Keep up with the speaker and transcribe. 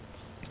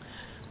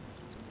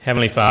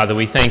Heavenly Father,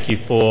 we thank you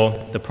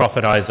for the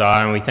prophet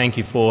Isaiah, and we thank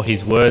you for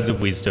his words of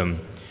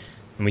wisdom.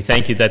 And we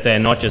thank you that they are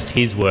not just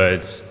his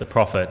words, the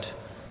prophet,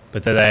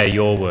 but that they are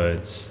your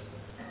words.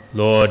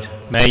 Lord,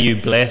 may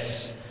you bless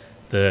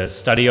the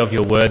study of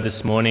your word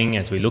this morning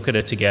as we look at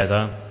it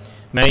together.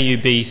 May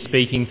you be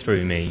speaking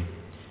through me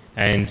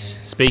and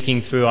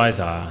speaking through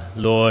Isaiah.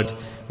 Lord,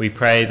 we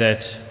pray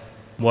that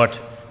what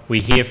we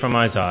hear from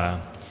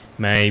Isaiah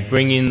may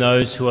bring in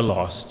those who are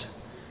lost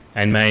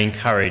and may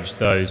encourage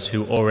those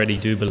who already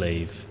do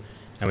believe.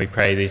 And we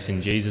pray this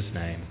in Jesus'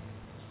 name.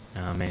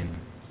 Amen.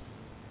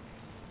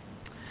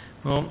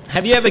 Well,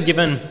 have you ever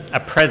given a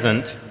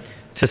present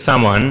to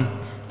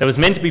someone that was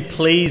meant to be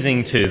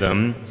pleasing to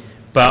them,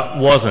 but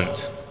wasn't?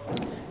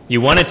 You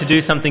wanted to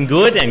do something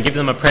good and give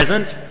them a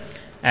present,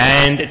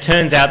 and it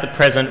turns out the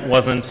present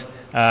wasn't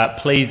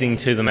pleasing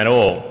to them at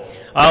all.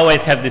 I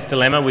always have this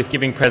dilemma with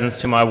giving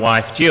presents to my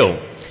wife, Jill.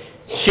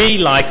 She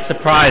likes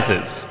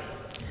surprises.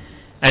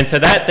 And so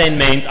that then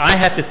means I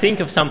have to think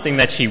of something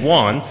that she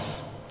wants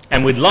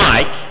and would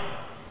like,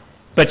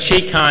 but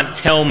she can't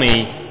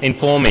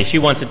inform me. She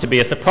wants it to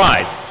be a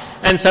surprise.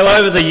 And so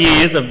over the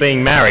years of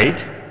being married,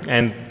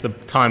 and the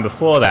time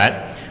before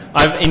that,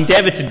 I've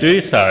endeavoured to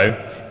do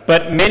so,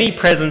 but many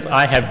presents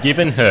I have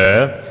given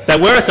her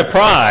that were a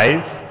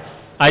surprise,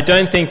 I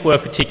don't think were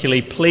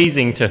particularly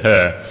pleasing to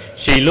her.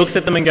 She looks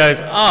at them and goes,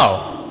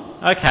 oh,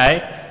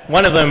 okay.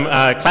 One of them,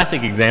 a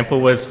classic example,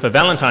 was for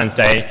Valentine's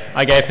Day,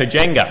 I gave her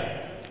Jenga.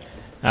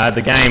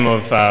 The game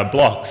of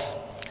blocks,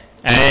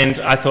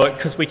 and I thought,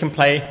 because we can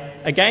play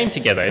a game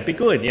together, it'd be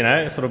good,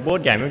 a sort of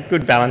board game, a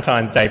good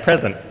Valentine's Day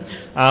present.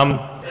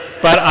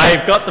 But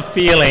I've got the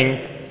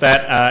feeling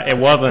that it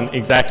wasn't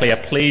exactly a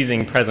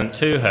pleasing present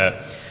to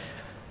her.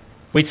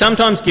 We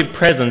sometimes give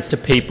presents to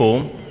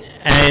people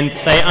and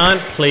they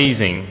aren't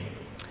pleasing,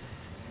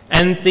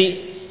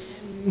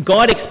 and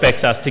God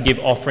expects us to give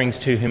offerings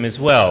to him as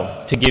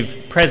well, to give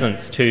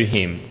presents to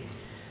him.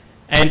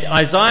 And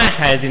Isaiah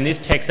has, in this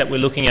text that we're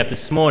looking at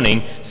this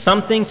morning,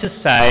 something to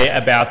say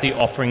about the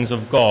offerings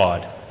of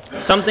God.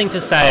 Something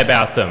to say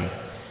about them.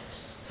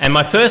 And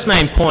my first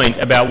main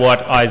point about what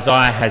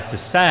Isaiah has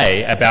to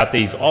say about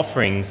these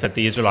offerings that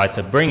the Israelites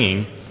are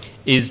bringing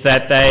is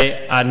that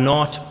they are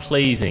not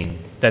pleasing,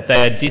 that they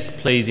are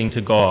displeasing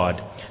to God.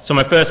 So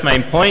my first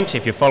main point,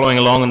 if you're following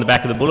along on the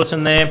back of the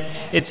bulletin there,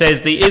 it says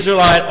the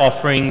Israelite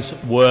offerings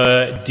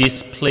were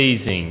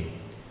displeasing.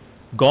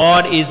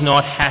 God is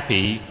not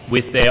happy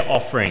with their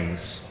offerings.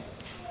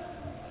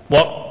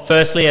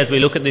 Firstly, as we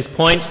look at this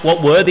point,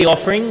 what were the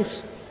offerings?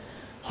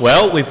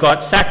 Well, we've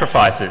got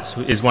sacrifices,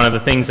 is one of the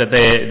things that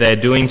they're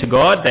doing to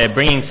God. They're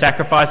bringing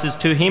sacrifices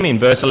to him.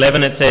 In verse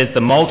 11 it says, the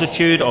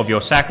multitude of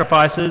your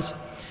sacrifices.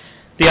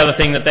 The other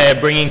thing that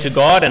they're bringing to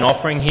God and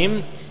offering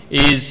him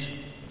is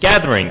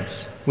gatherings.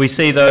 We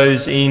see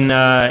those in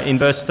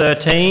verse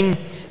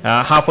 13.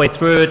 Halfway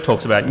through it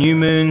talks about new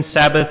moons,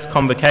 Sabbaths,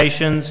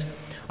 convocations.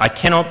 I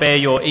cannot bear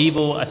your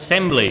evil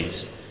assemblies.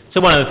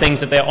 So one of the things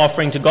that they're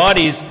offering to God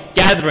is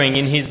gathering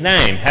in his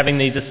name, having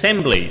these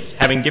assemblies,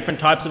 having different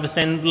types of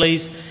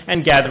assemblies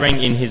and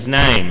gathering in his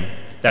name.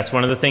 That's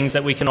one of the things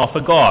that we can offer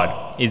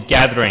God, is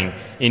gathering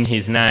in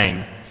his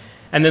name.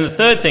 And then the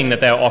third thing that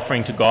they're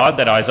offering to God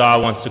that Isaiah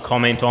wants to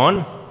comment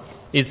on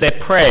is their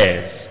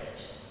prayers.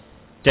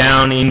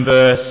 Down in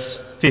verse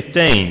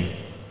 15,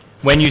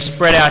 when you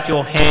spread out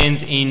your hands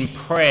in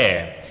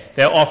prayer,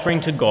 they're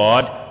offering to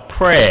God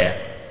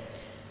prayer.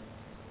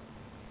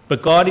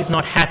 But God is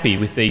not happy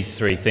with these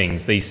three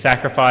things, these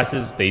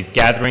sacrifices, these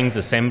gatherings,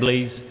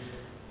 assemblies,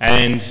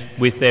 and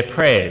with their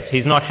prayers.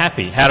 He's not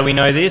happy. How do we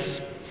know this?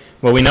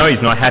 Well, we know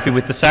he's not happy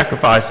with the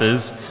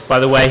sacrifices by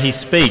the way he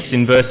speaks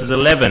in verses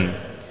 11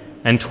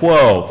 and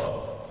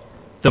 12.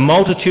 The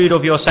multitude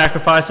of your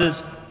sacrifices,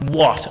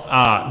 what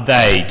are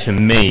they to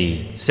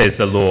me, says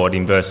the Lord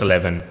in verse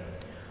 11.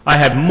 I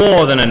have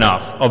more than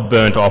enough of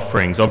burnt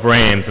offerings, of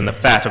rams and the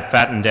fat of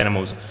fattened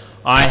animals.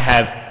 I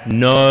have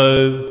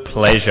no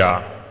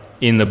pleasure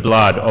in the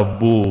blood of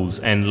bulls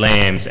and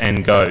lambs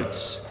and goats.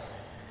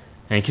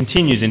 And he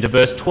continues into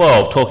verse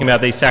 12, talking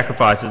about these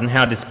sacrifices and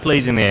how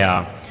displeasing they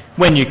are.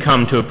 When you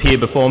come to appear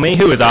before me,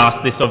 who has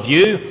asked this of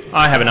you?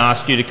 I haven't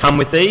asked you to come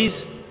with these.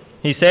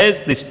 He says,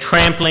 this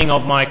trampling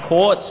of my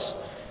courts.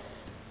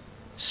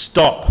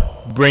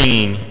 Stop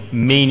bringing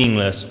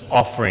meaningless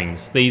offerings.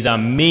 These are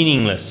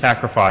meaningless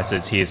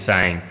sacrifices, he is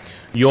saying.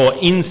 Your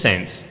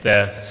incense,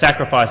 the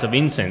sacrifice of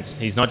incense.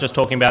 He's not just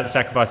talking about the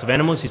sacrifice of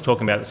animals, he's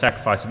talking about the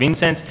sacrifice of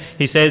incense.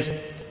 He says,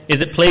 is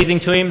it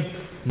pleasing to him?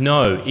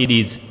 No, it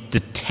is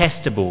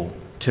detestable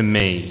to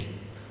me.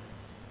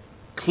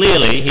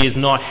 Clearly, he is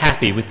not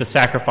happy with the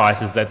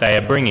sacrifices that they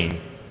are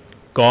bringing.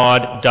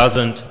 God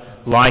doesn't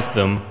like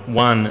them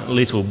one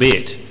little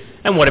bit.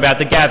 And what about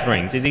the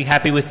gatherings? Is he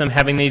happy with them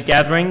having these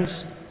gatherings?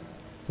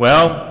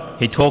 Well,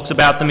 he talks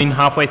about them in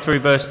halfway through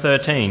verse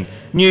 13.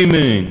 New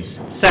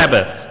moons,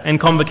 Sabbaths, and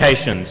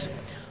convocations.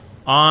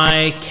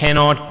 I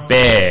cannot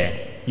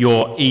bear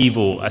your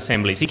evil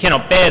assemblies. He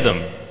cannot bear them.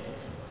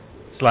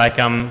 It's like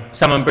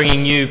someone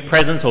bringing you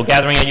presents or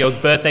gathering at your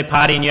birthday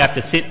party and you have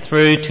to sit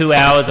through 2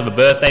 hours of a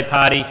birthday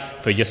party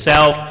for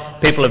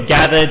yourself. People have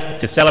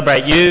gathered to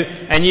celebrate you,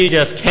 and you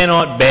just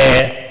cannot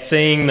bear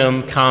seeing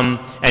them come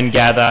and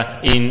gather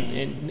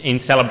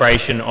in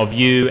celebration of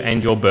you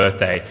and your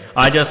birthday.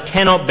 I just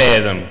cannot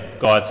bear them,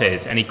 God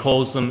says, and he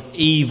calls them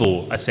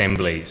evil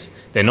assemblies.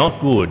 They're not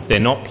good, they're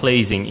not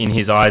pleasing in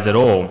his eyes at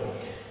all.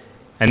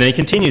 And then he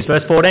continues,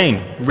 verse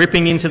 14,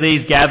 ripping into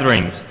these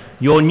gatherings,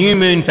 your new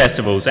moon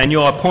festivals and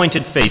your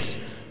appointed feasts,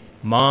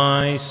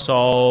 my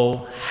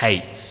soul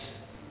hates.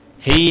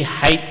 He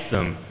hates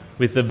them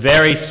with the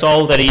very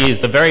soul that he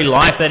is, the very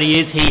life that he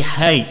is. He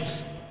hates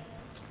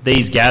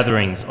these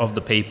gatherings of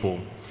the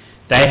people.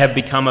 They have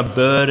become a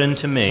burden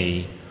to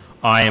me.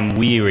 I am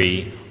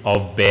weary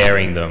of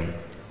bearing them.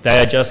 They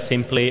are just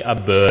simply a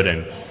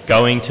burden.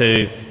 Going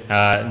to,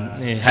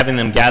 having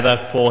them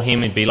gather for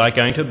him, it'd be like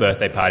going to a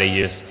birthday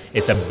party.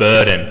 It's a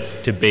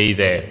burden to be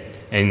there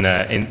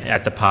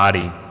at the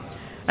party.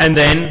 And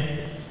then,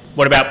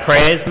 what about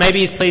prayers?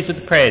 Maybe he's pleased with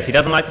the prayers. He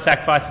doesn't like the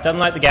sacrifices, doesn't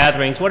like the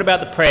gatherings. What about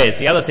the prayers,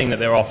 the other thing that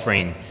they're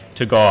offering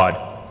to God?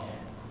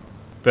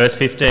 Verse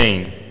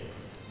 15,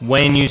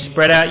 when you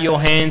spread out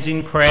your hands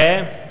in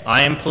prayer,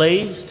 I am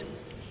pleased?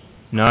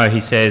 No,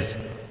 he says,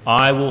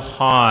 I will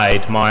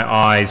hide my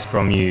eyes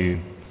from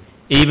you.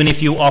 Even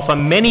if you offer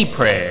many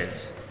prayers,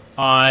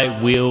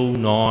 I will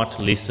not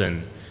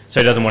listen. So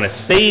he doesn't want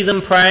to see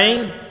them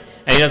praying,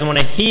 and he doesn't want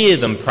to hear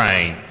them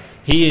praying.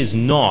 He is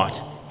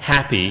not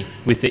happy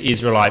with the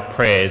Israelite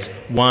prayers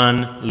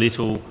one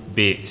little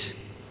bit.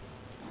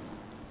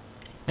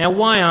 Now,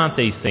 why aren't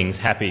these things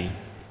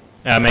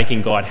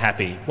making God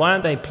happy? Why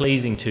aren't they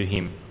pleasing to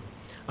him?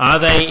 Are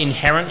they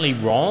inherently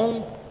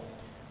wrong?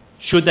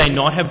 Should they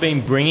not have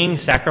been bringing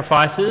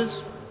sacrifices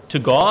to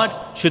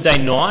God? Should they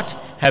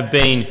not have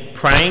been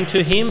praying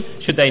to him?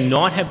 Should they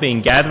not have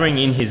been gathering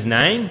in his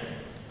name?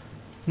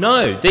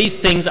 No,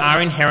 these things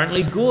are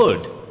inherently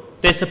good.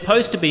 They're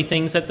supposed to be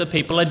things that the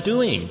people are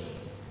doing.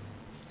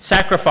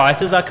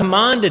 Sacrifices are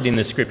commanded in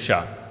the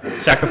scripture.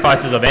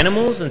 Sacrifices of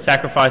animals and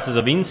sacrifices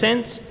of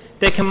incense,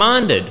 they're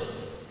commanded.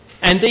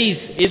 And these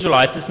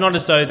Israelites, it's not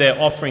as though they're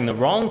offering the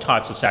wrong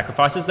types of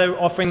sacrifices,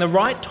 they're offering the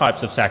right types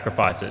of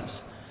sacrifices.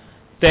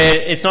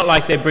 It's not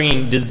like they're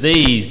bringing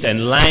diseased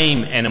and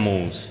lame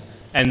animals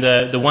and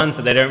the ones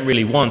that they don't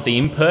really want, the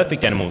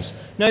imperfect animals.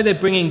 No, they're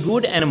bringing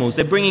good animals.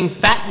 They're bringing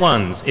fat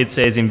ones, it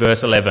says in verse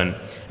 11.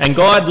 And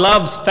God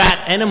loves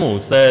fat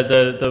animals,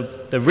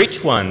 the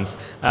rich ones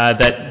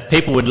that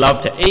people would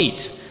love to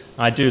eat.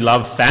 I do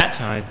love fat.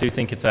 I do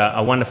think it's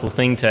a wonderful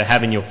thing to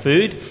have in your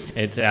food.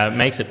 It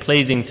makes it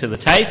pleasing to the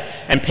taste.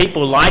 And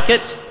people like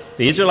it.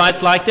 The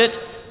Israelites liked it.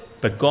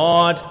 But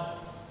God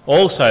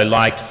also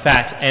liked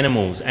fat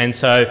animals. And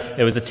so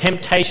there was a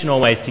temptation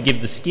always to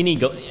give the skinny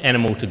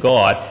animal to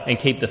God and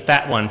keep the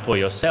fat one for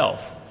yourself.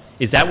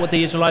 Is that what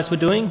the Israelites were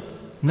doing?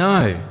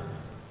 No.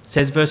 It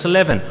says verse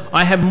 11,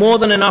 I have more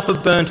than enough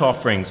of burnt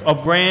offerings,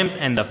 of rams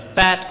and the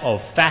fat of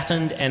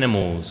fattened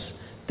animals.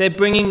 They're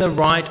bringing the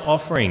right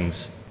offerings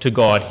to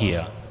God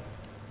here.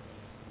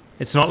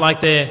 It's not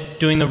like they're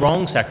doing the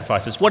wrong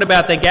sacrifices. What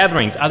about their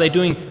gatherings? Are they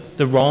doing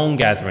the wrong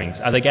gatherings?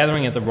 Are they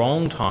gathering at the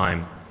wrong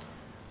time?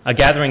 Are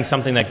gathering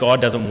something that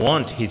God doesn't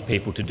want his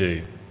people to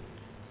do?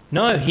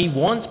 No, he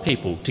wants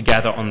people to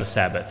gather on the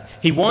Sabbath.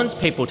 He wants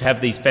people to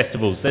have these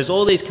festivals. There's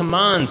all these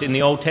commands in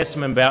the Old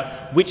Testament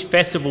about which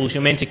festivals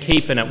you're meant to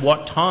keep and at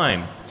what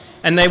time.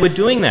 And they were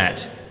doing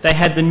that. They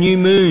had the new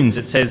moons,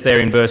 it says there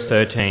in verse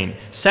 13.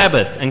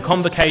 Sabbath and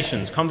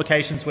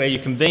convocations where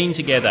you convene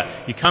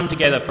together. You come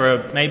together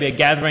for maybe a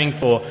gathering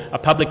for a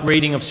public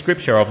reading of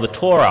Scripture, of the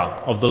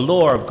Torah, of the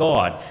law of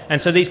God.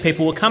 And so these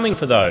people were coming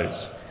for those.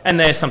 And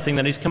there's something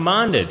that is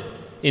commanded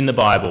in the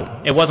Bible.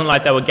 It wasn't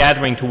like they were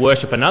gathering to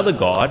worship another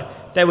god.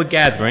 They were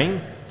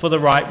gathering for the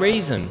right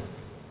reason.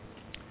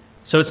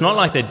 So it's not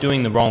like they're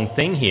doing the wrong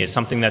thing here,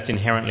 something that's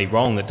inherently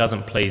wrong that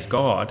doesn't please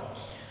God.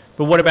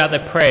 But what about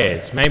their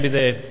prayers? Maybe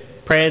their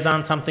prayers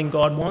aren't something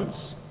God wants?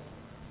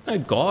 No,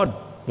 God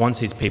wants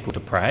his people to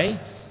pray.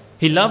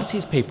 He loves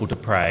his people to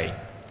pray.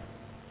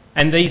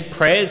 And these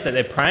prayers that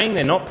they're praying,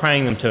 they're not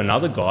praying them to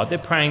another god, they're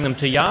praying them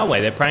to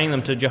Yahweh, they're praying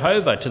them to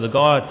Jehovah, to the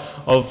God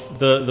of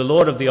the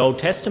Lord of the Old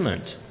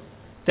Testament.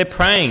 They're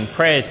praying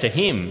prayers to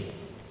him.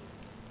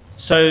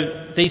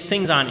 So these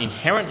things aren't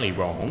inherently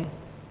wrong.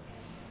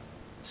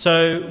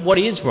 So what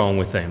is wrong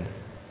with them?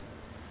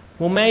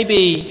 Well,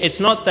 maybe it's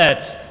not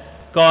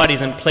that God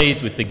isn't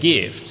pleased with the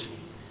gift.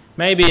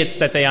 Maybe it's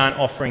that they aren't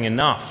offering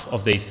enough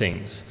of these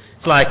things.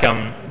 It's like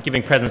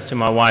giving presents to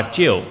my wife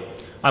Jill.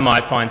 I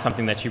might find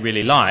something that she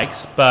really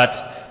likes,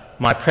 but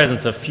my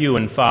presents are few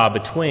and far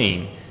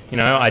between. You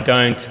know, I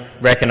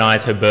don't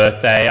recognise her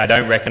birthday, I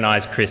don't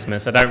recognise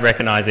Christmas, I don't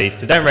recognise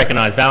Easter, I don't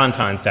recognise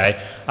Valentine's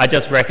Day, I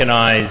just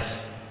recognise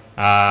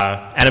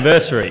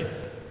anniversary.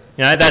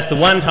 You know, that's the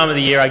one time of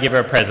the year I give her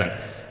a present.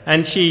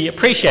 And she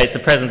appreciates the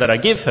present that I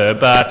give her,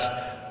 but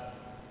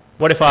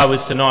what if I was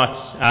to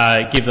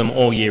not give them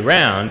all year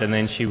round, and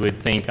then she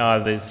would think,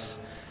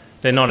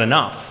 they're not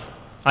enough.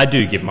 I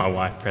do give my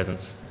wife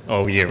presents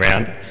all year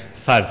round.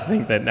 It's hard to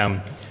think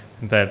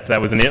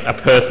that was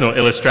a personal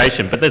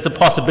illustration, but there's a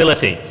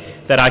possibility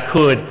that I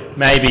could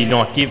maybe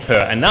not give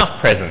her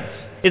enough presents.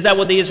 Is that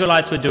what the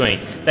Israelites were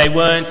doing? They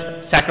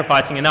weren't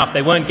sacrificing enough.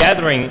 They weren't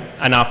gathering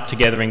enough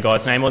together in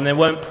God's name, or they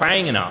weren't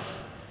praying enough.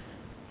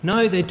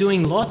 No, they're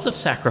doing lots of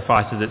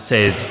sacrifices, it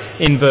says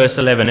in verse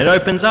 11. It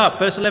opens up,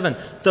 verse 11,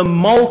 the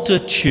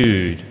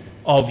multitude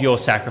of your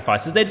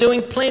sacrifices. They're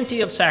doing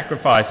plenty of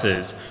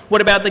sacrifices. What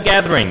about the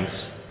gatherings?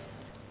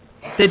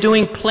 They're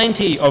doing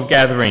plenty of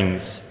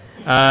gatherings.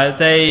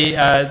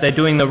 They're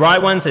doing the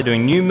right ones. They're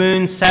doing new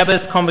moons,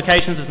 Sabbath,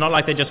 convocations. It's not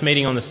like they're just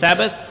meeting on the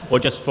Sabbath or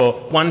just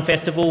for one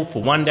festival,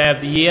 for one day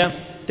of the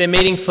year. They're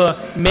meeting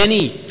for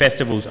many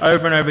festivals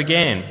over and over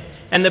again.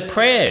 And the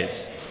prayers,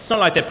 it's not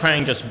like they're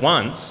praying just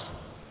once.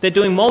 They're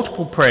doing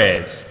multiple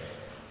prayers.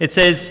 It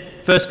says,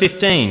 verse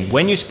 15,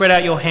 when you spread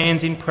out your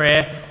hands in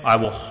prayer, I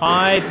will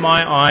hide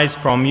my eyes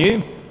from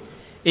you,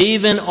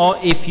 even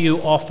if you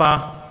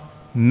offer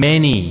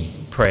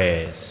many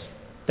prayers.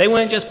 They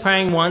weren't just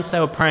praying once, they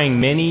were praying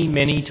many,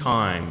 many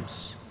times.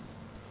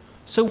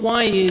 So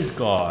why is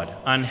God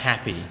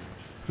unhappy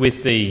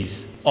with these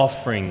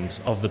offerings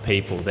of the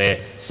people,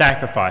 their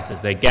sacrifices,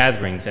 their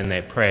gatherings and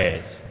their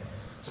prayers?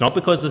 It's not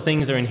because the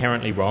things are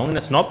inherently wrong, and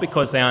it's not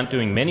because they aren't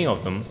doing many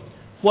of them.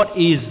 What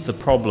is the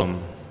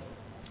problem?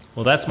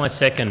 Well, that's my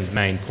second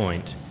main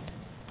point.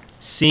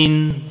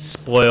 Sin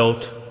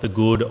spoilt the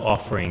good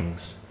offerings.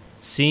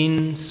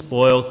 Sin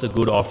spoilt the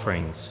good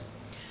offerings.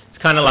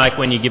 It's kind of like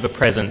when you give a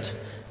present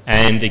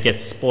and it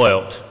gets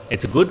spoilt.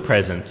 It's a good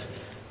present,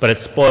 but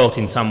it's spoilt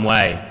in some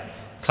way.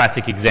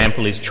 Classic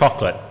example is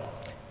chocolate.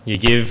 You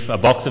give a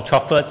box of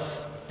chocolates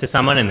to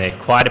someone and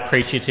they're quite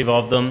appreciative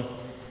of them,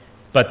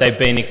 but they've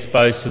been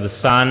exposed to the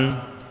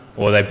sun,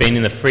 or they've been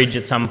in the fridge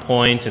at some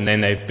point and then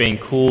they've been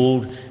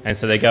cooled and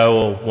so they go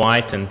all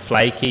white and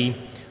flaky,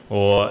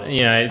 or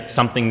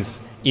something's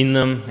in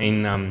them.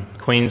 In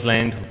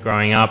Queensland,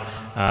 growing up,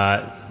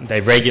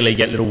 they regularly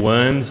get little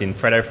worms in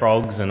Freddo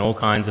frogs and all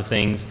kinds of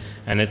things,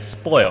 and it's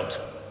spoilt.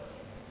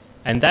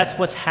 And that's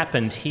what's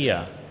happened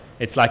here.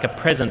 It's like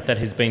a present that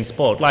has been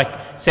spoilt, like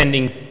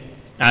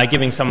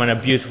giving someone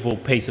a beautiful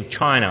piece of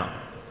china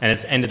and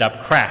it's ended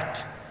up cracked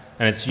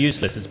and it's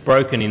useless. It's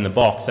broken in the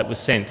box that was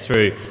sent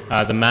through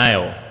the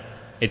mail.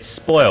 It's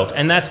spoilt,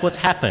 and that's what's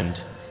happened.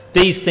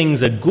 These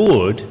things are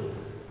good,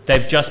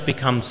 they've just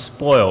become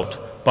spoilt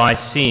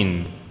by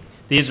sin.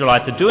 The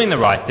Israelites are doing the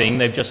right thing,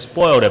 they've just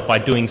spoiled it by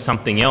doing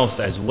something else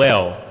as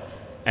well,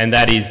 and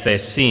that is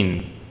their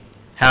sin.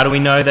 How do we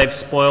know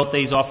they've spoilt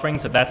these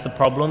offerings, that that's the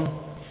problem?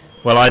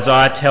 Well,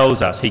 Isaiah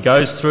tells us. He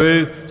goes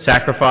through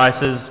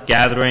sacrifices,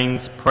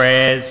 gatherings,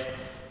 prayers,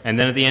 and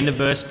then at the end of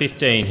verse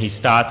 15 he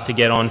starts to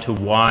get on to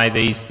why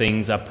these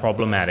things are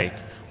problematic,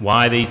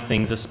 why these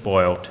things are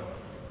spoilt.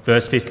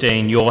 Verse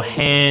 15, your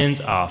hands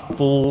are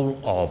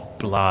full of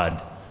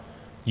blood.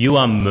 You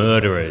are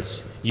murderers.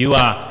 You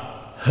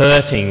are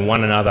hurting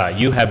one another.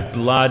 You have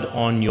blood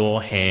on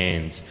your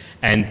hands.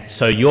 And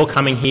so you're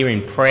coming here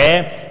in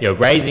prayer, you're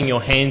raising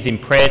your hands in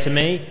prayer to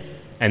me,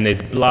 and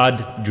there's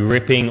blood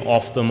dripping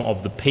off them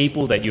of the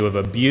people that you have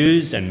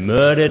abused and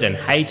murdered and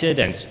hated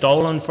and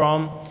stolen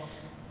from.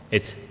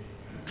 It's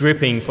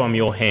dripping from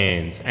your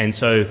hands. And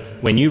so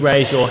when you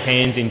raise your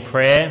hands in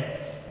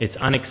prayer, it's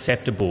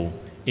unacceptable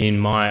in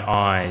my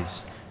eyes.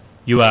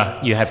 You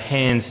have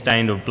hands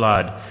stained with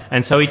blood.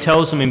 And so he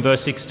tells them in verse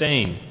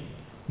 16,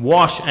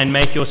 wash and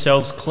make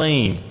yourselves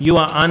clean. You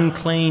are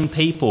unclean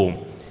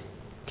people.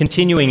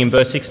 Continuing in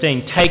verse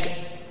 16, take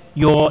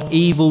your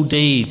evil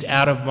deeds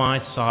out of my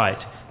sight.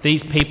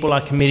 These people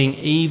are committing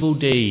evil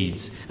deeds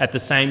at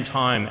the same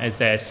time as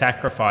they are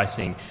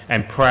sacrificing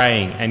and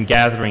praying and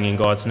gathering in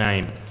God's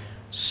name.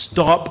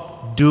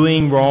 Stop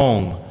doing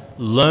wrong.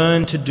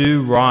 Learn to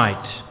do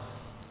right.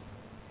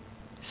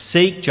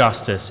 Seek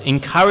justice.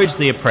 Encourage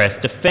the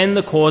oppressed. Defend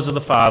the cause of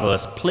the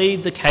fatherless.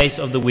 Plead the case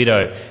of the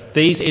widow.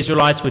 These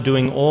Israelites were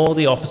doing all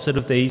the opposite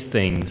of these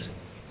things.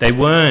 They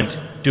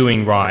weren't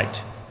doing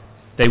right.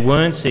 They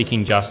weren't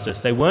seeking justice.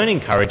 They weren't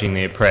encouraging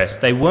the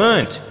oppressed. They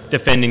weren't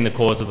defending the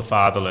cause of the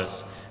fatherless.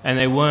 And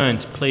they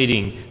weren't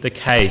pleading the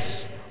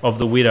case of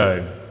the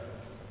widow.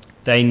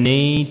 They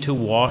need to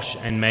wash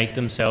and make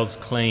themselves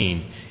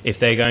clean if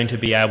they're going to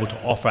be able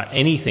to offer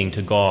anything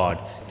to God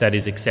that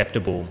is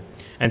acceptable.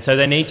 And so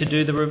they need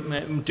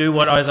to do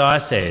what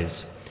Isaiah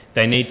says.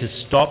 They need to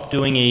stop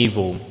doing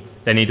evil.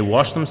 They need to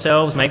wash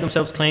themselves, make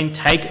themselves clean,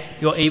 take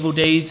your evil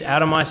deeds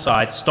out of my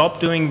sight, stop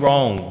doing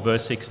wrong,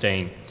 verse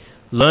 16.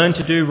 Learn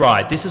to do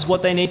right. This is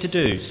what they need to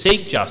do.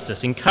 Seek justice,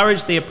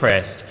 encourage the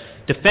oppressed,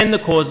 defend the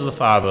cause of the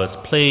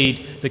fatherless,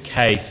 plead the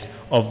case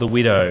of the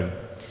widow.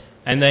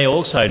 And they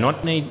also not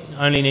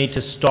only need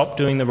to stop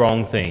doing the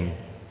wrong thing,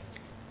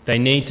 they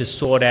need to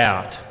sort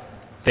out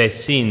their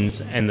sins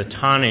and the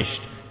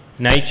tarnished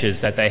natures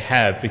that they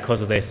have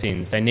because of their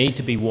sins. They need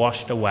to be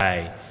washed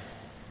away.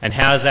 And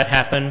how does that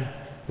happen?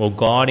 Well,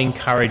 God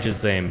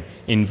encourages them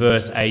in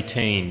verse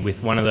 18 with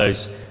one of those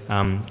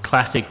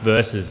classic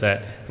verses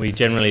that we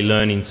generally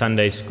learn in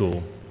Sunday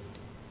school.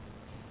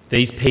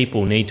 These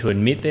people need to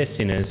admit their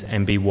sinners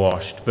and be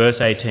washed. Verse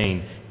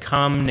 18,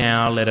 come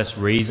now, let us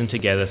reason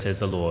together, says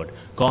the Lord.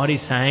 God is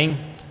saying,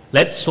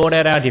 Let's sort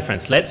out our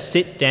difference. Let's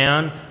sit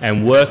down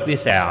and work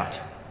this out.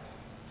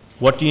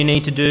 What do you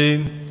need to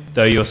do?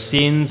 Though your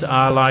sins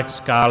are like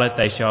scarlet,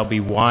 they shall be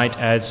white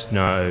as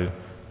snow.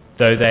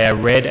 Though they are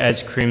red as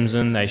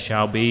crimson, they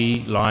shall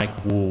be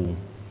like wool.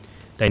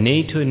 They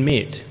need to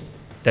admit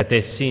that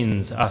their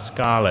sins are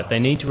scarlet. They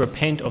need to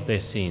repent of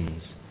their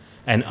sins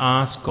and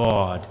ask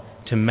God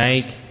to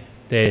make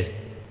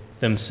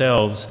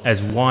themselves as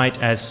white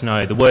as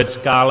snow. The word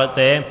scarlet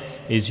there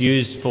is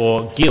used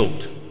for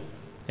guilt.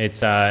 It's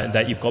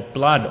that you've got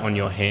blood on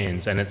your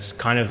hands, and it's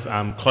kind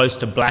of close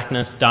to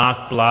blackness,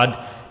 dark blood.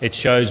 It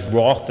shows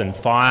wrath and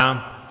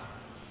fire.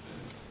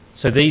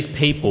 So these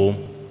people,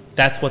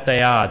 that's what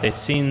they are. Their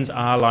sins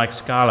are like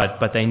scarlet,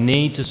 but they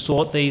need to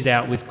sort these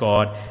out with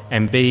God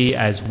and be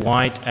as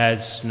white as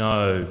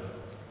snow.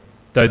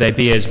 Though they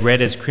be as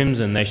red as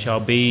crimson, they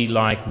shall be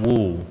like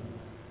wool.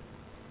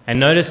 And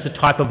notice the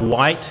type of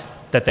white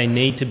that they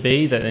need to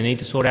be, that they need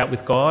to sort out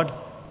with God.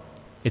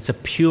 It's a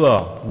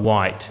pure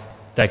white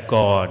that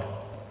God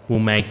will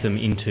make them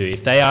into.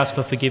 If they ask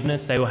for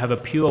forgiveness, they will have a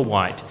pure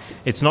white.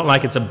 It's not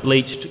like it's a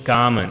bleached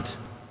garment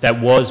that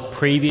was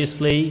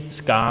previously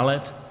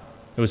scarlet,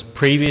 it was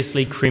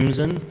previously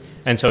crimson,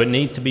 and so it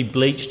needs to be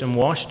bleached and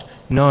washed.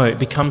 No, it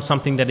becomes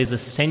something that is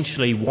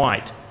essentially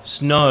white.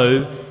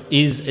 Snow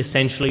is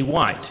essentially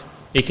white.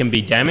 It can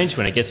be damaged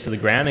when it gets to the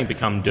ground and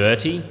become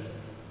dirty,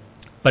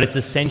 but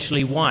it's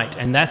essentially white.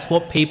 And that's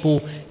what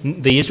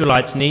the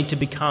Israelites need to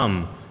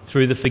become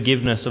through the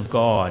forgiveness of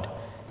God.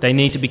 They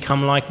need to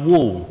become like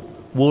wool.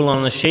 Wool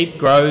on the sheep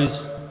grows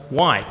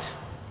white,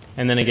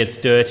 and then it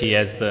gets dirty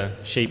as the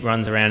sheep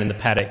runs around in the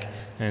paddock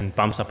and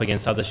bumps up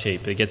against other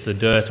sheep. It gets the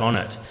dirt on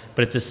it.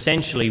 But it's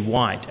essentially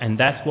white, and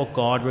that's what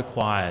God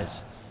requires.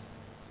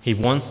 He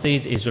wants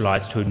these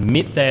Israelites to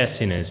admit they are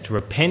sinners, to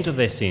repent of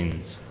their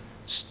sins,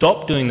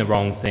 stop doing the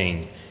wrong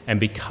thing, and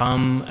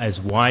become as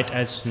white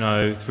as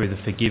snow through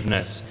the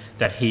forgiveness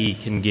that He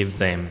can give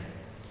them.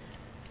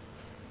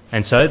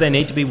 And so they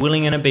need to be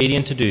willing and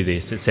obedient to do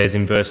this. It says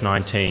in verse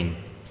 19,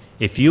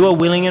 "If you are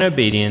willing and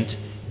obedient,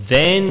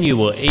 then you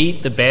will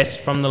eat the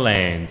best from the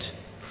land.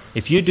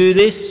 If you do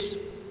this,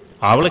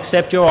 I will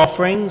accept your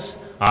offerings,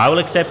 I will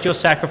accept your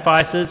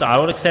sacrifices, I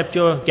will accept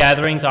your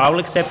gatherings, I will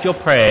accept your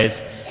prayers,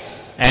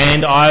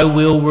 and I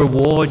will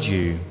reward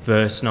you."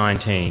 Verse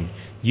 19,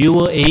 you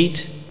will eat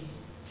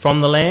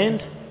from the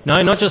land?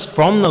 No, not just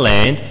from the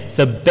land,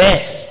 the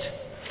best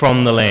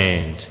from the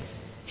land.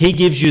 He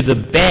gives you the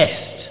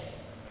best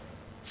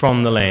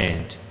from the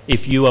land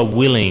if you are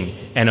willing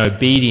and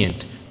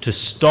obedient to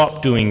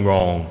stop doing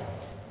wrong,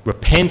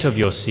 repent of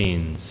your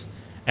sins,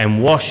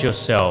 and wash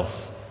yourself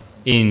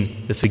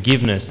in the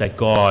forgiveness that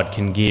God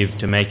can give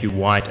to make you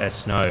white as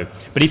snow.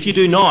 But if you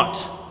do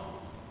not,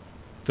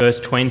 verse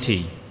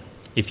 20,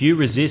 if you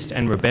resist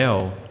and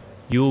rebel,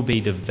 you will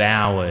be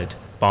devoured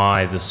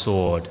by the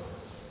sword.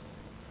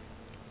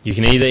 You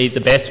can either eat the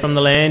best from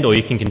the land, or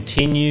you can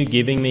continue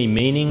giving me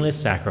meaningless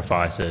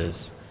sacrifices,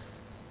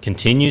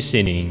 continue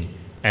sinning,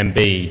 and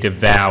be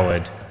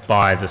devoured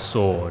by the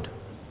sword.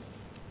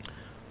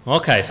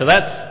 Okay, so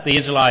that's the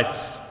Israelites'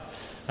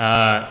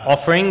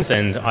 offerings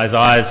and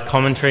Isaiah's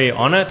commentary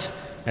on it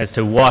as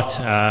to what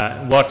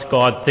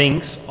God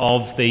thinks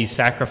of these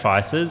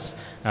sacrifices,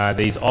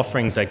 these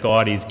offerings that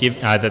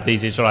that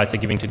these Israelites are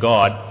giving to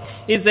God.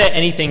 Is there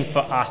anything for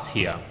us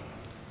here?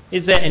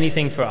 Is there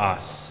anything for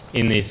us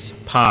in this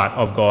part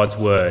of God's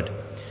Word?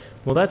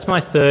 Well, that's my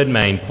third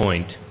main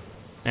point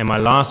and my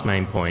last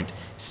main point.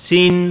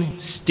 Sin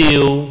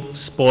still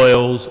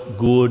spoils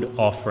good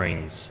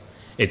offerings.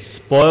 It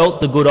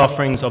spoilt the good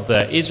offerings of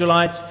the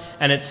Israelites,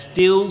 and it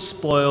still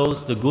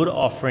spoils the good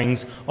offerings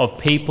of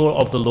people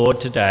of the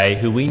Lord today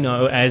who we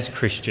know as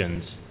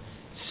Christians.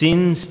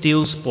 Sin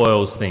still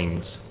spoils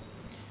things.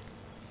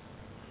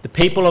 The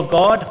people of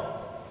God,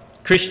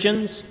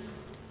 Christians,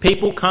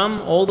 people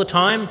come all the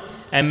time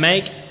and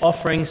make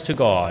offerings to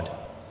God.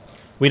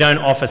 We don't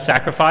offer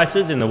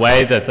sacrifices in the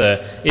way that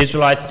the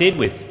Israelites did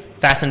with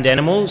fattened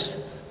animals,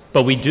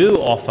 but we do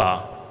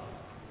offer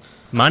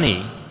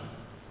money.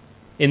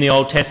 In the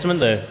Old Testament,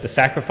 the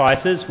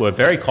sacrifices were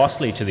very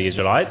costly to the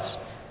Israelites.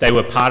 They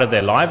were part of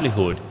their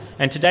livelihood.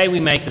 And today we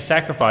make the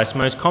sacrifice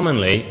most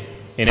commonly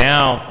in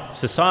our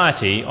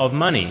society of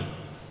money.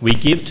 We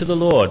give to the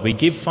Lord. We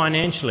give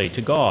financially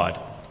to God.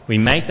 We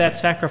make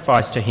that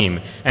sacrifice to Him.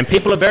 And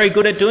people are very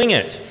good at doing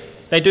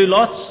it. They do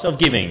lots of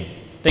giving.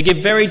 They give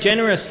very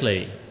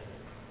generously.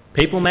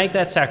 People make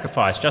that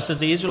sacrifice, just as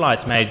the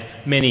Israelites made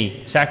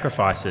many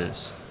sacrifices.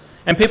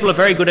 And people are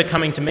very good at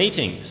coming to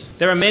meetings.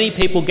 There are many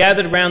people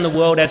gathered around the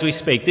world as we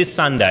speak this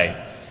Sunday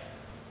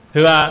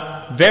who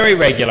are very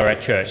regular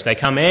at church. They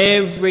come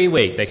every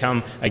week. They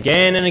come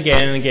again and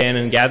again and again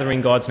and gather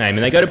in God's name.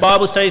 And they go to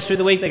Bible studies through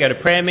the week. They go to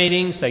prayer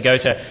meetings. They go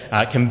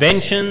to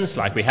conventions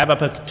like we have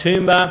up at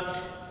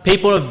Katoomba.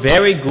 People are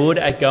very good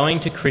at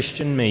going to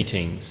Christian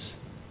meetings,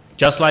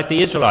 just like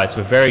the Israelites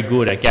were very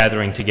good at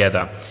gathering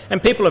together.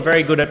 And people are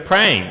very good at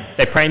praying.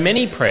 They pray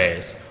many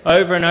prayers,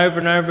 over and over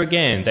and over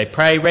again. They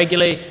pray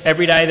regularly.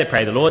 Every day they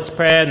pray the Lord's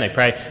Prayer, and they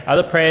pray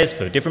other prayers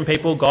for different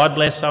people. God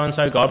bless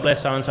so-and-so, God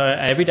bless so-and-so.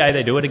 Every day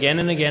they do it again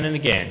and again and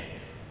again.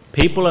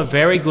 People are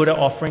very good at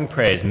offering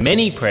prayers,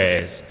 many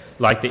prayers,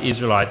 like the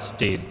Israelites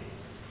did.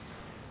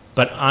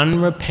 But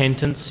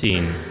unrepentant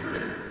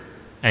sin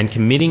and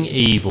committing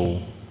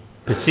evil,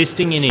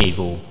 persisting in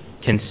evil,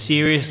 can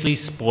seriously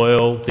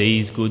spoil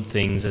these good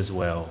things as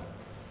well.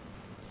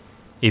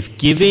 If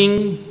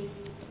giving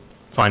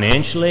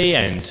financially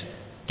and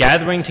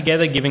gathering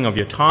together, giving of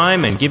your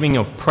time and giving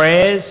of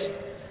prayers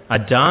are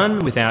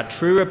done without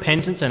true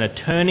repentance and a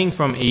turning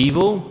from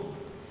evil,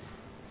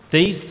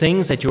 these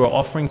things that you are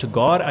offering to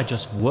God are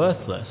just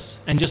worthless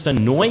and just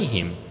annoy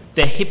Him.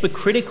 They're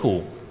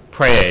hypocritical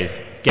prayers,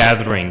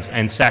 gatherings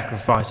and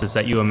sacrifices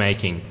that you are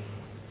making.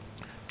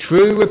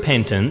 True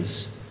repentance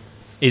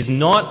is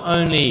not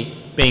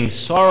only being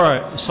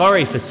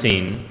sorry for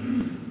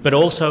sin, but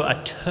also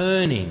a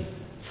turning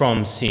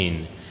from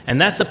sin. And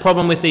that's the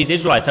problem with these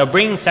Israelites. They were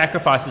bringing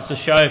sacrifices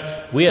to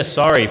show we are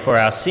sorry for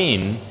our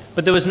sin,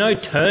 but there was no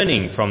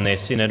turning from their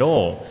sin at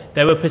all.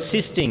 They were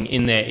persisting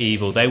in their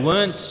evil. They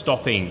weren't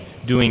stopping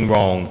doing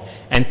wrong.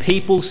 And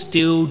people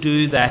still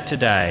do that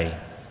today.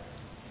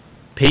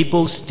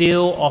 People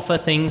still offer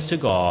things to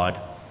God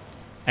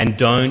and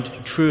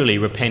don't truly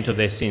repent of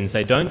their sins.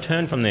 They don't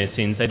turn from their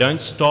sins. They don't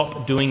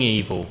stop doing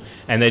evil.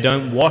 And they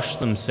don't wash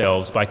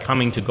themselves by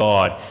coming to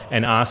God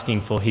and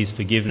asking for His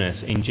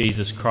forgiveness in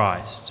Jesus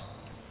Christ.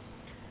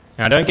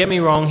 Now, don't get me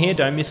wrong here.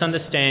 Don't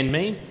misunderstand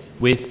me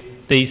with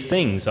these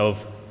things of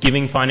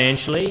giving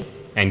financially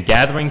and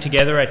gathering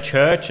together at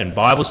church and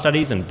Bible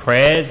studies and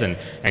prayers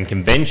and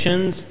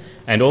conventions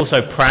and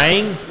also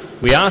praying.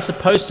 We are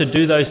supposed to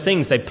do those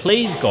things. They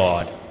please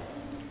God.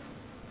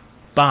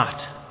 But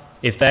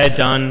if they are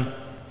done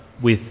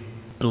with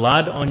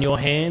blood on your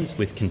hands,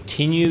 with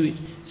continued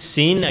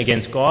sin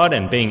against God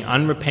and being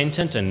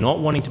unrepentant and not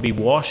wanting to be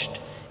washed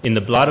in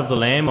the blood of the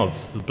Lamb, of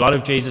the blood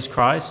of Jesus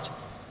Christ,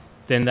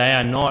 then they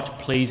are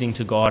not pleasing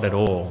to God at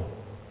all.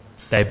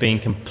 They've been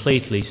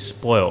completely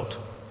spoilt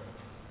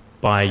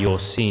by your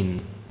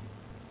sin.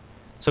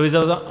 So is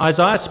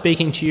Isaiah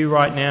speaking to you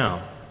right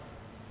now?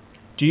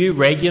 Do you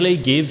regularly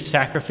give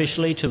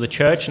sacrificially to the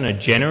church and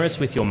are generous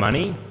with your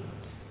money,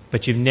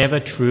 but you've never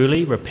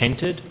truly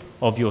repented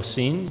of your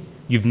sin?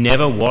 You've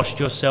never washed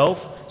yourself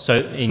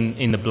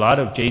in the blood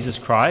of Jesus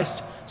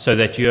Christ so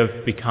that you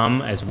have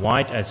become as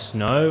white as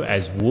snow,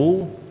 as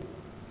wool?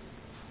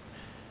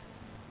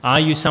 Are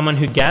you someone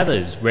who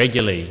gathers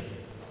regularly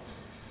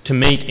to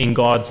meet in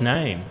God's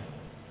name?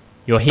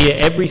 You're here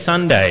every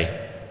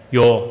Sunday.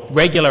 You're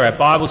regular at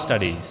Bible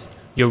studies.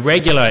 You're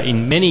regular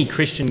in many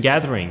Christian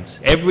gatherings.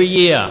 Every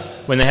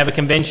year when they have a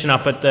convention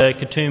up at the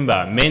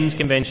Katoomba, men's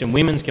convention,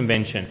 women's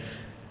convention,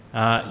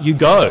 you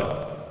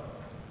go.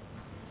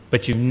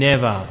 But you've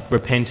never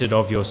repented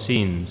of your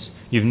sins.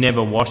 You've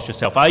never washed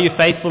yourself. Are you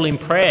faithful in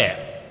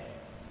prayer?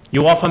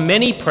 You offer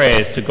many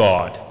prayers to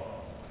God,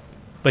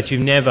 but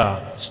you've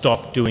never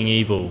stopped doing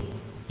evil.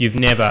 You've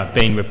never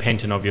been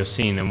repentant of your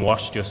sin and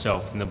washed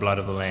yourself in the blood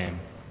of the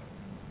Lamb.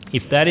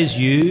 If that is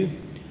you,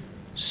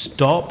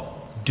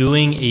 stop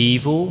doing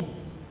evil,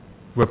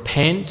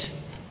 repent,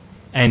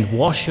 and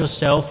wash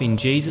yourself in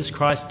Jesus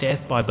Christ's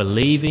death by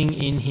believing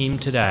in Him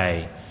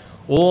today,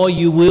 or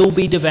you will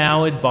be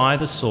devoured by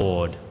the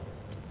sword.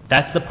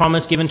 That's the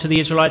promise given to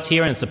the Israelites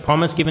here, and it's the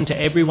promise given to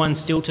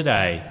everyone still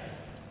today.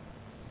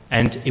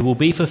 And it will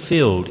be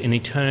fulfilled in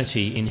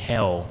eternity in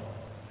hell.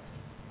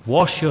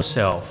 Wash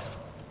yourself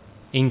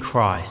in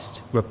Christ.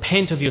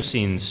 Repent of your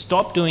sins.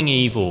 Stop doing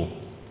evil.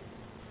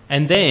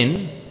 And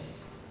then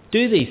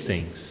do these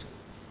things.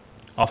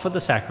 Offer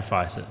the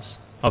sacrifices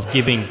of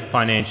giving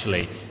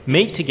financially.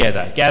 Meet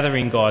together, gather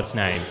in God's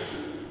name.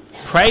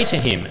 Pray to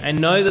Him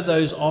and know that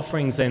those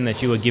offerings then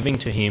that you are giving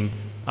to Him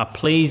are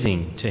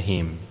pleasing to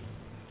Him.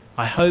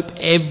 I hope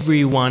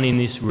everyone in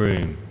this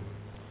room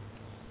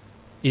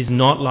is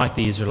not like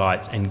the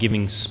Israelites and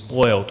giving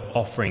spoilt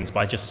offerings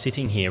by just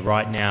sitting here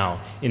right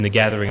now in the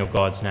gathering of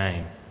God's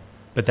name,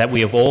 but that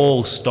we have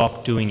all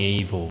stopped doing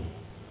evil.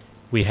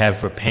 We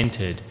have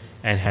repented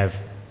and have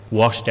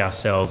washed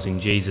ourselves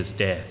in Jesus'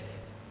 death.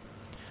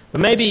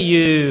 But maybe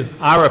you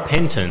are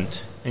repentant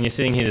and you're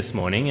sitting here this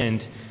morning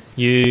and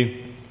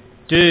you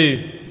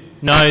do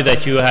know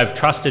that you have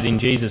trusted in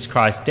Jesus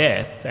Christ's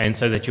death and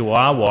so that you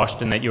are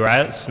washed and that you are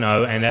as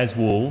snow and as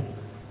wool,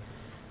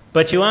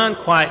 but you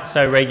aren't quite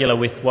so regular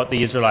with what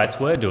the Israelites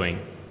were doing.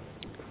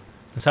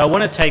 So I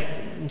want to take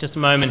just a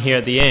moment here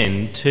at the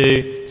end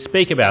to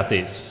speak about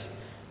this,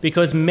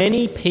 because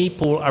many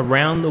people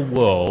around the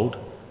world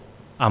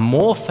are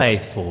more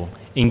faithful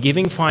in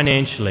giving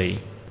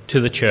financially to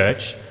the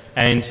church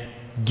and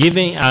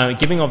giving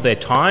of their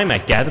time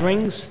at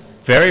gatherings,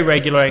 very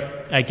regular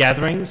at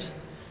gatherings,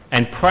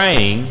 and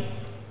praying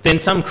than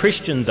some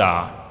Christians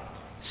are.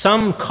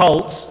 Some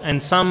cults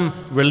and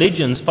some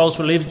religions, false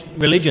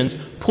religions,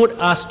 put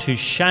us to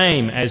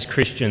shame as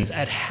Christians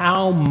at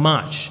how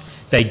much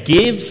they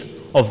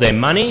give of their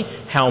money,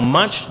 how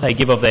much they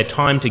give of their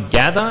time to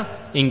gather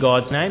in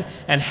God's name,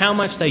 and how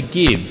much they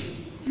give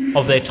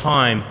of their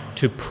time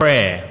to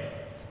prayer.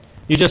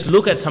 You just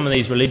look at some of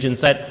these religions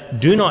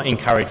that do not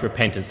encourage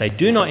repentance. They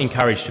do not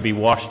encourage to be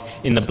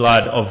washed in the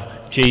blood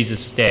of Jesus'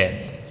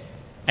 death.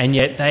 And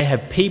yet they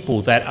have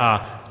people that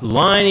are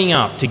lining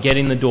up to get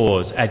in the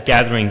doors at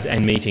gatherings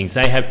and meetings.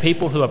 They have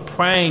people who are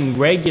praying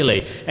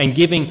regularly and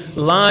giving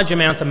large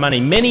amounts of money.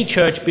 Many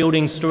church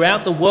buildings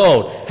throughout the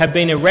world have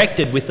been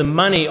erected with the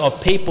money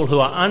of people who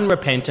are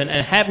unrepentant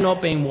and have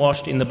not been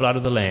washed in the blood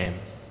of the Lamb.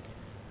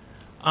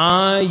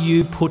 Are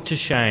you put to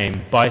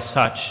shame by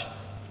such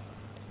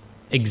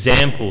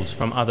examples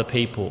from other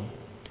people?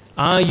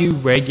 Are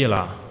you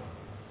regular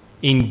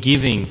in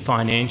giving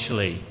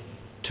financially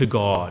to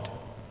God,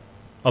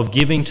 of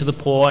giving to the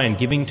poor and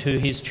giving to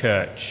his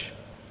church?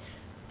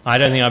 I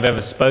don't think I've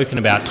ever spoken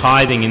about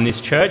tithing in this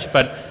church,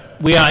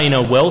 but we are in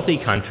a wealthy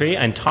country,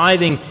 and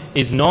tithing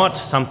is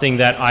not something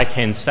that I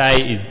can say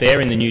is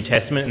there in the New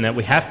Testament and that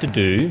we have to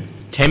do.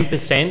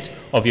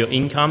 10% of your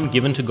income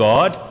given to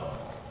God.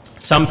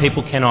 Some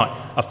people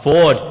cannot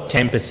afford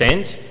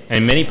 10%, and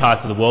in many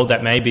parts of the world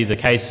that may be the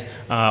case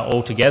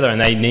altogether, and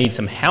they need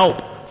some help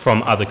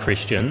from other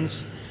Christians.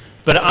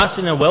 But us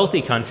in a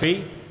wealthy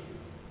country,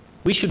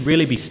 we should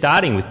really be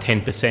starting with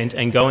 10%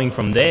 and going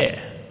from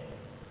there,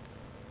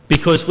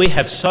 because we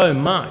have so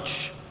much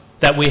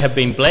that we have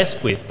been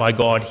blessed with by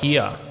God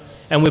here,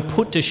 and we're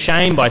put to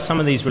shame by some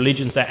of these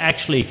religions that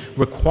actually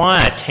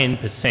require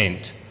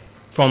 10%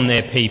 from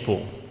their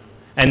people,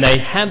 and they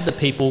have the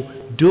people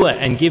do it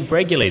and give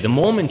regularly. The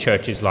Mormon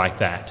church is like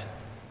that.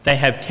 They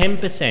have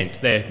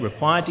 10%. They're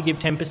required to give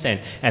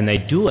 10%, and they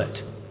do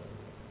it.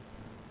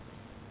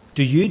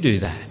 Do you do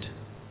that?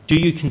 Do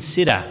you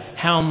consider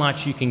how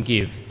much you can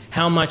give?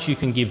 How much you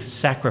can give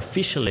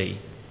sacrificially?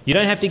 You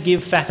don't have to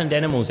give fattened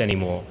animals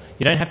anymore.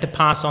 You don't have to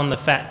pass on the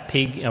fat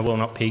pig. Well,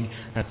 not pig.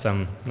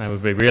 That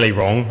would be really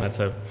wrong.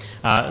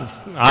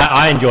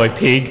 I enjoy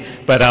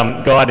pig, but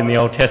God in the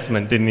Old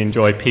Testament didn't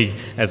enjoy pig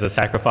as a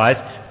sacrifice.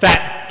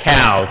 Fat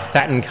cows,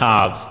 fattened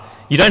calves.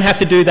 You don't have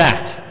to do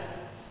that.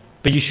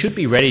 But you should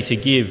be ready to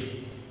give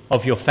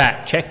of your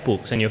fat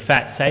checkbooks and your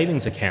fat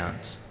savings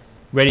accounts,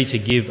 ready to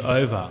give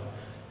over.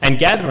 And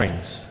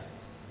gatherings.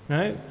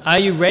 No? Are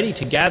you ready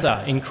to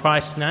gather in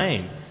Christ's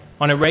name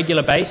on a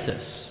regular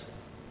basis?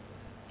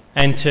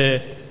 And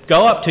to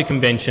go up to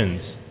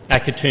conventions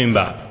at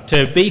Katoomba,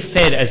 to be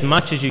fed as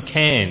much as you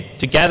can,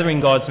 to gather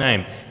in God's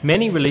name.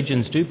 Many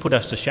religions do put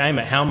us to shame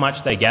at how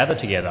much they gather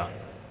together.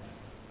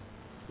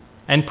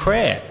 And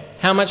prayer.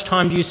 How much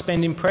time do you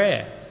spend in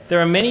prayer? There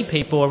are many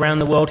people around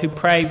the world who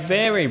pray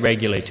very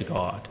regularly to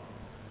God.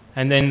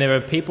 And then there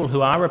are people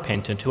who are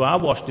repentant, who are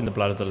washed in the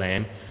blood of the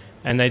Lamb,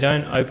 and they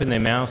don't open their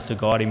mouths to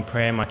God in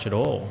prayer much at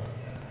all.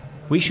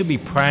 We should be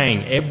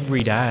praying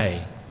every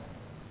day,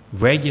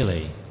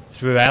 regularly,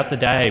 throughout the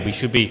day. We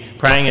should be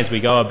praying as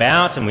we go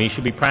about, and we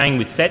should be praying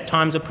with set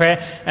times of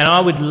prayer. And I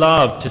would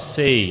love to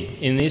see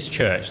in this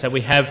church that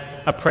we have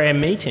a prayer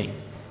meeting.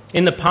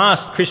 In the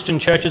past, Christian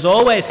churches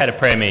always had a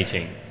prayer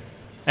meeting,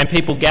 and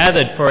people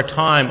gathered for a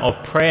time of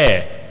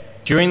prayer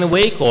during the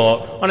week,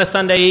 or on a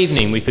Sunday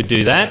evening we could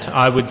do that.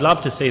 I would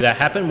love to see that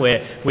happen,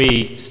 where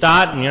we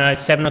start,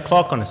 7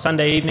 o'clock on a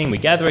Sunday evening, we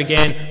gather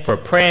again for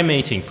a prayer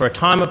meeting, for a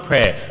time of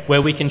prayer,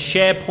 where we can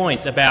share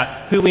points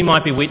about who we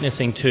might be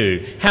witnessing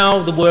to,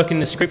 how the work in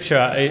the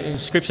scripture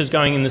is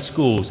going in the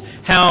schools,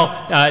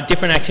 how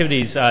different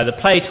activities, the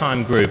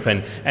playtime group,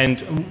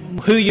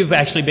 and who you've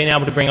actually been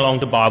able to bring along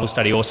to Bible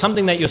study, or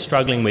something that you're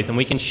struggling with, and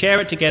we can share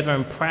it together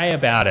and pray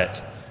about it.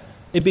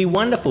 It'd be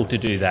wonderful to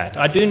do that.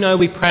 I do know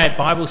we pray at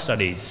Bible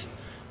studies,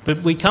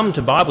 but we come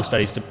to Bible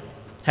studies to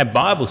have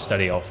Bible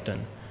study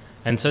often.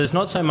 And so there's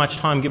not so much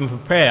time given for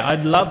prayer.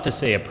 I'd love to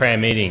see a prayer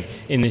meeting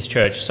in this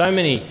church. So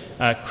many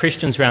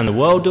Christians around the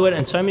world do it,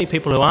 and so many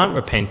people who aren't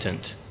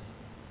repentant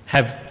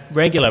have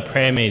regular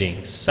prayer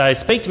meetings. So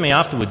speak to me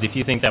afterwards if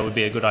you think that would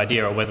be a good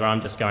idea, or whether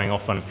I'm just going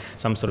off on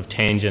some sort of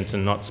tangents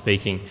and not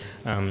speaking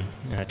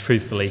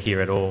truthfully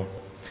here at all.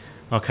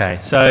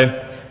 Okay,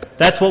 so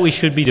that's what we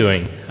should be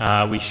doing.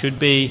 We should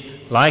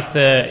be like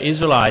the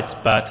Israelites,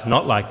 but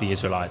not like the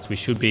Israelites. We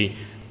should be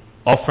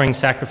offering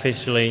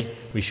sacrificially.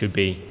 We should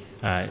be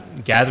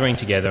gathering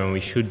together, and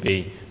we should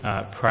be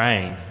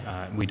praying.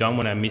 We don't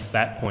want to miss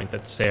that point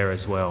that's there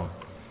as well.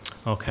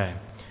 Okay.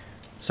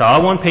 So I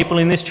want people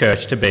in this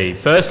church to be,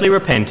 firstly,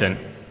 repentant,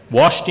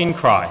 washed in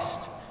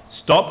Christ,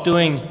 stop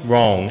doing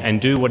wrong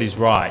and do what is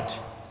right.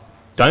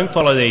 Don't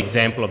follow the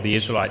example of the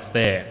Israelites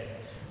there.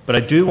 But I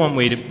do want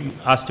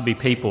us to be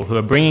people who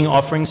are bringing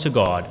offerings to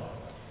God,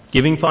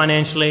 giving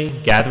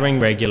financially, gathering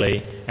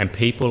regularly, and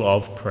people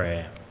of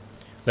prayer.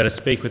 Let us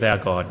speak with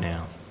our God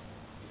now.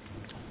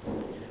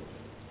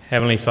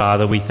 Heavenly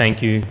Father, we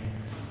thank you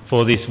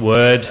for this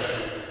word.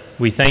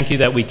 We thank you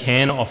that we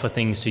can offer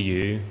things to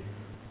you.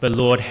 But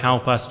Lord,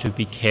 help us to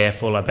be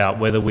careful about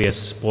whether we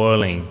are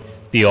spoiling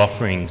the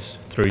offerings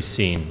through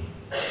sin.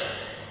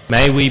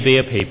 May we be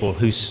a people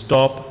who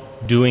stop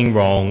doing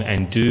wrong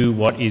and do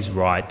what is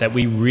right, that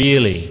we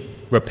really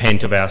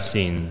repent of our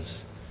sins.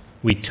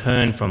 We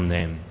turn from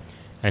them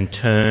and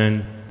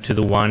turn to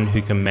the one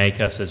who can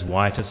make us as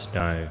white as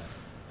snow,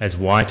 as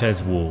white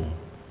as wool,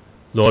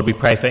 Lord, we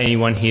pray for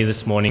anyone here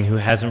this morning who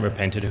hasn't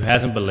repented, who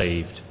hasn't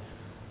believed.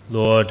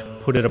 Lord,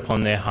 put it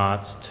upon their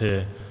hearts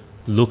to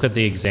look at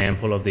the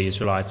example of the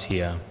Israelites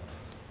here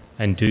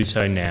and do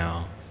so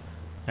now.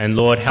 And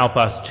Lord, help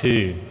us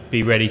to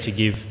be ready to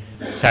give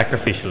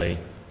sacrificially,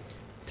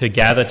 to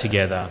gather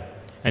together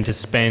and to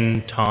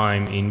spend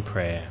time in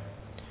prayer.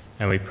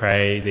 And we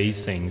pray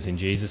these things in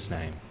Jesus'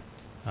 name.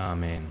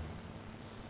 Amen.